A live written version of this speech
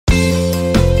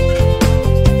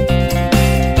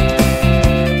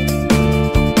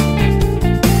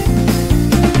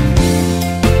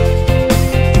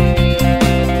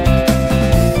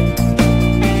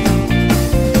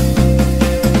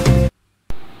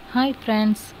Hi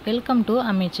friends, welcome to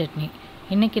Ammi Chutney.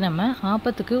 இன்னைக்கு நம்ம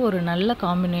ஆப்பத்துக்கு ஒரு நல்ல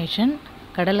காம்பினேஷன்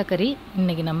கடலைக்கறி.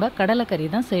 இன்னைக்கு நம்ம கடலைக்கறி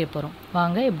தான் செய்ய போறோம்.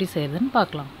 வாங்க எப்படி செய்யறதுன்னு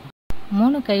பார்க்கலாம்.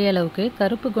 3 கை அளவுக்கு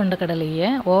கருப்பு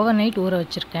கொண்டக்கடலையை ஓவர்நைட் ஊற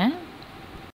வச்சிருக்கேன்.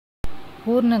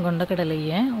 ஊறின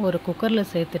கொண்டக்கடலையை ஒரு குக்கர்ல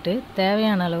சேர்த்துட்டு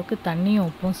தேவையான அளவுக்கு தண்ணியும்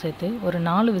உப்பும் சேர்த்து ஒரு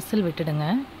 4 விசில் விட்டுடுங்க.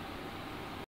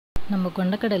 நம்ம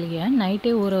கொண்டக்கடலையை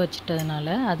நைட்டே ஊற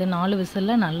வச்சிட்டதனால அது 4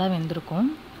 விசில்ல நல்லா வெந்திருக்கும்.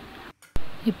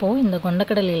 இப்போ இந்த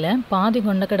கொண்டக்கடலையில் பாதி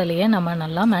கொண்டக்கடலையை நம்ம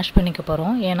நல்லா மேஷ் பண்ணிக்க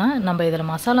போகிறோம். ஏன்னா நம்ம இதில்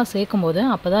மசாலா சேர்க்கும்போது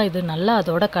அப்போ தான் இது நல்லா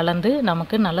அதோட கலந்து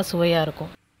நமக்கு நல்ல சுவையாக இருக்கும்.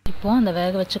 இப்போது அந்த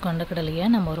வேக வச்ச கொண்டக்கடலையை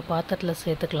நம்ம ஒரு பாத்திரத்தில்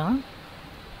சேர்த்துக்கலாம்.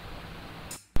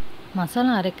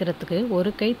 மசாலா அரைக்கிறதுக்கு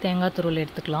ஒரு கை தேங்காய் துருவல்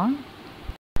எடுத்துக்கலாம்.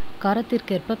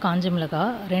 காரத்திற்கேற்ப காஞ்ச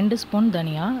மிளகாய், 2 ஸ்பூன்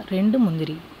தனியா, 2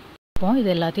 முந்திரி. இப்போ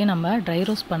இது எல்லாத்தையும் நம்ம ட்ரை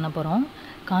ரோஸ்ட் பண்ண போகிறோம்.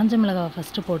 காஞ்ச மிளகாய்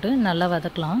ஃபஸ்ட்டு போட்டு நல்லா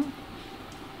வதக்கலாம்.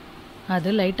 அது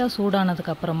லைட்டாக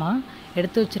சூடானதுக்கு அப்புறமா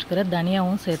எடுத்து வச்சிருக்கிற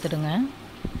தனியாவும் சேர்த்துடுங்க.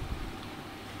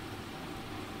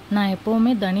 நான்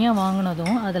எப்போவுமே தனியா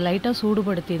வாங்கினதும் அதை லைட்டாக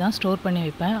சூடுபடுத்தி தான் ஸ்டோர் பண்ணி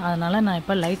வைப்பேன். அதனால் நான்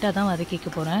இப்போ லைட்டாக தான் வதக்கிக்க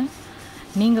போகிறேன்.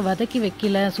 நீங்கள் வதக்கி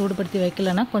வைக்கல, சூடுபடுத்தி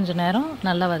வைக்கலன்னா கொஞ்சம் நேரம்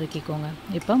நல்லா வதக்கிக்கோங்க.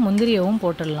 இப்போ முந்திரியவும்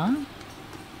போட்டுடலாம்.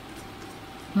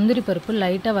 முந்திரி பருப்பு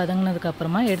லைட்டாக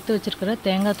வதங்கினதுக்கப்புறமா எடுத்து வச்சிருக்கிற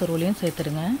தேங்காய் துருவலையும்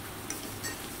சேர்த்துடுங்க.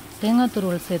 தேங்காய்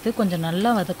துருவல் சேர்த்து கொஞ்சம் நல்லா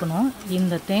வதக்கணும்.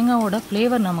 இந்த தேங்காயோட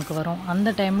ஃப்ளேவர் நமக்கு வரும். அந்த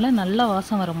டைமில் நல்லா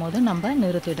வாசம் வரும்போது நம்ம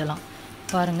நிறுத்திடலாம்.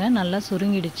 பாருங்கள், நல்லா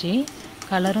சுருங்கிடுச்சு,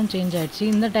 கலரும் சேஞ்ச் ஆகிடுச்சு.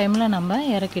 இந்த டைமில் நம்ம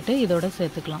இறக்கிட்டு இதோட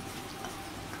சேர்த்துக்கலாம்.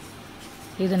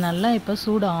 இது நல்லா இப்போ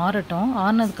சூடு ஆறட்டும்.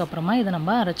 ஆறினதுக்கப்புறமா இதை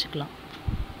நம்ம அரைச்சிக்கலாம்.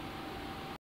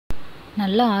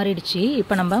 நல்லா ஆறிடுச்சு.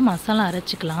 இப்போ நம்ம மசாலா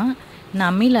அரைச்சிக்கலாம். நான்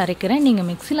அம்மியில் அரைக்கிறேன்.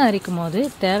 நீங்கள் மிக்சியில் அரைக்கும் போது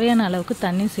தேவையான அளவுக்கு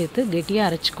தண்ணி சேர்த்து கெட்டியாக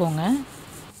அரைச்சிக்கோங்க.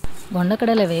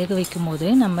 கொண்டக்கடலை வேக வைக்கும் போது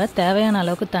நம்ம தேவையான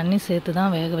அளவுக்கு தண்ணி சேர்த்து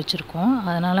தான் வேக வச்சுருக்கோம்.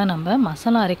 அதனால் நம்ம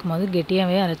மசாலா அரைக்கும் போது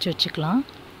கெட்டியாகவே அரைச்சி வச்சுக்கலாம்.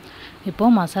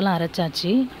 இப்போது மசாலா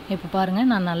அரைச்சாச்சு. இப்போ பாருங்கள்,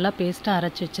 நான் நல்லா பேஸ்ட்டாக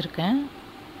அரைச்சி வச்சுருக்கேன்.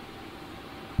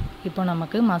 இப்போ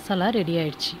நமக்கு மசாலா ரெடி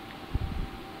ஆயிடுச்சு.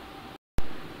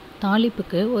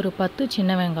 தாளிப்புக்கு ஒரு 10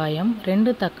 சின்ன வெங்காயம்,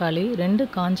 2 தக்காளி, 2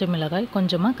 காஞ்ச மிளகாய்,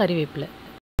 கொஞ்சமாக கறிவேப்பிலை.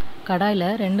 கடாயில்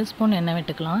 2 ஸ்பூன் எண்ணெய்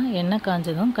விட்டுக்கலாம். எண்ணெய்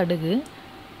காஞ்சதும் கடுகு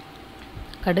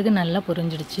நல்லா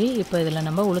பொரிஞ்சிடுச்சு. இப்போ இதில்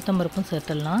நம்ம உளுத்தம்பருப்பும்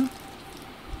சேர்த்துடலாம்.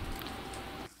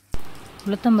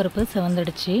 உளுத்தம்பருப்பு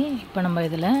செவந்துடுச்சு. இப்போ நம்ம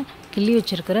இதில் கிள்ளி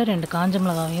வச்சுருக்கிற 2 காஞ்ச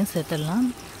மிளகாவையும் சேர்த்துடலாம்.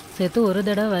 சேர்த்து ஒரு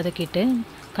தடவை வதக்கிட்டு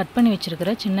கட் பண்ணி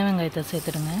வச்சுருக்கிற சின்ன வெங்காயத்தை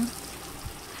சேர்த்துடுங்க.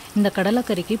 இந்த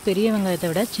கடலைக்கறிக்கு பெரிய வெங்காயத்தை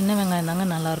விட சின்ன வெங்காயம்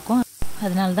தாங்க நல்லாயிருக்கும்.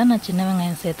 அதனால தான் நான் சின்ன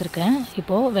வெங்காயம் சேர்த்துருக்கேன்.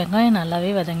 இப்போது வெங்காயம்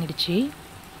நல்லாவே வதங்கிடுச்சு.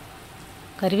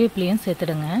 கறிவேப்பிலையும்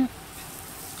சேர்த்துடுங்க.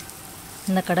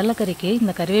 இந்த கடலைக்கறிக்கு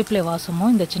இந்த கறிவேப்பிலை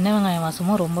வாசமும் இந்த சின்ன வெங்காயம்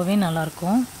வாசமும் ரொம்பவே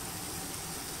நல்லாயிருக்கும்.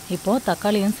 இப்போது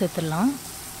தக்காளியும் சேர்த்துடலாம்.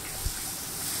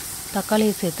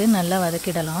 தக்காளியை சேர்த்து நல்லா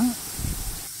வதக்கிடலாம்.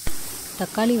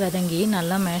 தக்காளி வதங்கி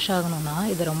நல்லா மேஷ் ஆகணும்னா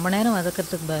இது ரொம்ப நேரம்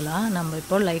வதக்கிறதுக்கு பதிலாக நம்ம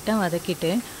இப்போது லைட்டாக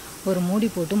வதக்கிட்டு ஒரு மூடி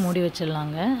போட்டு மூடி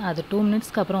வச்சிடலாங்க. அது 2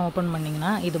 மினிட்ஸ்க்கு அப்புறம் ஓப்பன்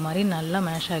பண்ணிங்கன்னா இது மாதிரி நல்லா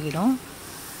மேஷ் ஆகிடும்.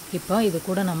 இப்போ இது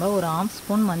கூட நம்ம ஒரு 1/2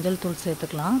 ஸ்பூன் மஞ்சள் தூள்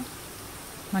சேர்த்துக்கலாம்.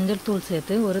 மஞ்சள் தூள்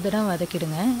சேர்த்து ஒரு தடவை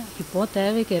வதக்கிடுங்க. இப்போது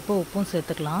தேவைக்கேற்ப உப்பும்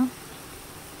சேர்த்துக்கலாம்.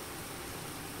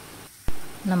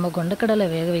 நம்ம கொண்டக்கடலை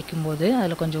வேக வைக்கும்போது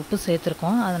அதில் கொஞ்சம் உப்பு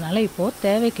சேர்த்துருக்கோம். அதனால் இப்போது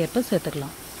தேவைக்கேற்ப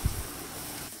சேர்த்துக்கலாம்.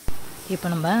 இப்போ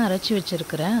நம்ம அரைச்சி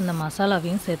வச்சுருக்கிற அந்த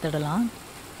மசாலாவையும் சேர்த்துடலாம்.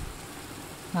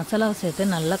 மசாலாவை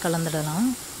சேர்த்து நல்லா கலந்துடலாம்.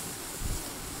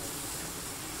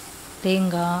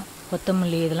 தேங்காய்,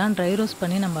 கொத்தமல்லி இதெல்லாம் ட்ரை ரோஸ்ட்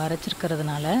பண்ணி நம்ம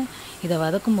அரைச்சிருக்கிறதுனால இதை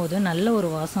வதக்கும்போது நல்ல ஒரு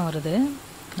வாசம் வருது.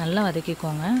 நல்லா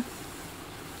வதக்கிக்கோங்க.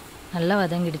 நல்லா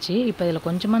வதங்கிடுச்சு. இப்போ இதில்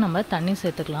கொஞ்சமாக நம்ம தண்ணி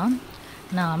சேர்த்துக்கலாம்.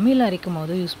 நான் அம்மியில் அரைக்கும்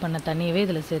போது யூஸ் பண்ண தண்ணியவே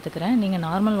இதில் சேர்த்துக்கிறேன். நீங்கள்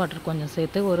நார்மல் வாட்டர் கொஞ்சம்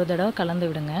சேர்த்து ஒரு தடவை கலந்து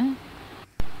விடுங்க.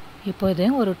 இப்போ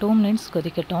இது ஒரு 2 மினிட்ஸ்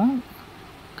கொதிக்கட்டும்.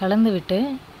 கலந்து விட்டு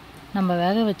நம்ம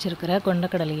வேக வச்சுருக்கிற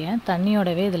கொண்டக்கடலையை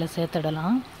தண்ணியோடவே இதில்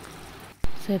சேர்த்துடலாம்.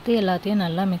 சேர்த்து எல்லாத்தையும்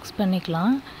நல்லா மிக்ஸ்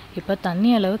பண்ணிக்கலாம். இப்போ தண்ணி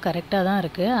அளவு கரெக்டாக தான்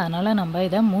இருக்குது. அதனால் நம்ம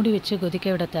இதை மூடி வச்சு கொதிக்க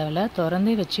விட தேவையில்ல.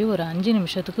 திறந்தே வச்சு ஒரு 5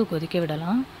 நிமிஷத்துக்கு கொதிக்க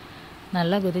விடலாம்.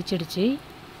 நல்லா கொதிச்சிடுச்சு.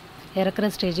 இறக்குற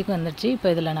ஸ்டேஜுக்கு வந்துடுச்சு. இப்போ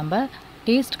இதில் நம்ம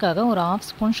டேஸ்ட்டுக்காக ஒரு 1/2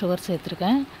 ஸ்பூன் சுகர்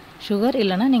சேர்த்துருக்கேன். சுகர்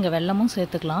இல்லைன்னா நீங்கள் வெல்லமும்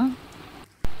சேர்த்துக்கலாம்.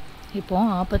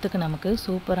 இப்போது ஆப்பத்துக்கு நமக்கு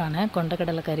சூப்பரான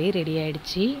கொண்டக்கடலை கறி ரெடி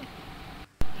ஆகிடுச்சு.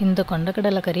 இந்த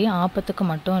கொண்டக்கடலை கறி ஆப்பத்துக்கு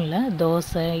மட்டும் இல்லை,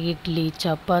 தோசை, இட்லி,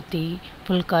 சப்பாத்தி,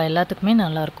 புல்கா எல்லாத்துக்குமே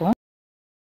நல்லாயிருக்கும்.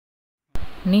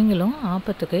 நீங்களும்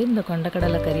ஆப்பத்துக்கு இந்த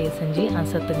கொண்டக்கடலை கறியை செஞ்சு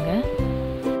அசத்துங்க.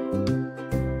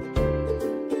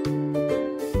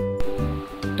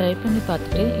 ட்ரை பண்ணி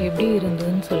பார்த்துட்டு எப்படி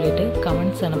இருந்ததுன்னு சொல்லிட்டு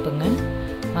கமெண்ட்ஸ் அனுப்புங்க.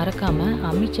 மறக்காமல்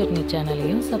அம்மி சட்னி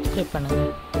சேனலையும் சப்ஸ்கிரைப்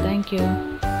பண்ணுங்கள். தேங்க்யூ.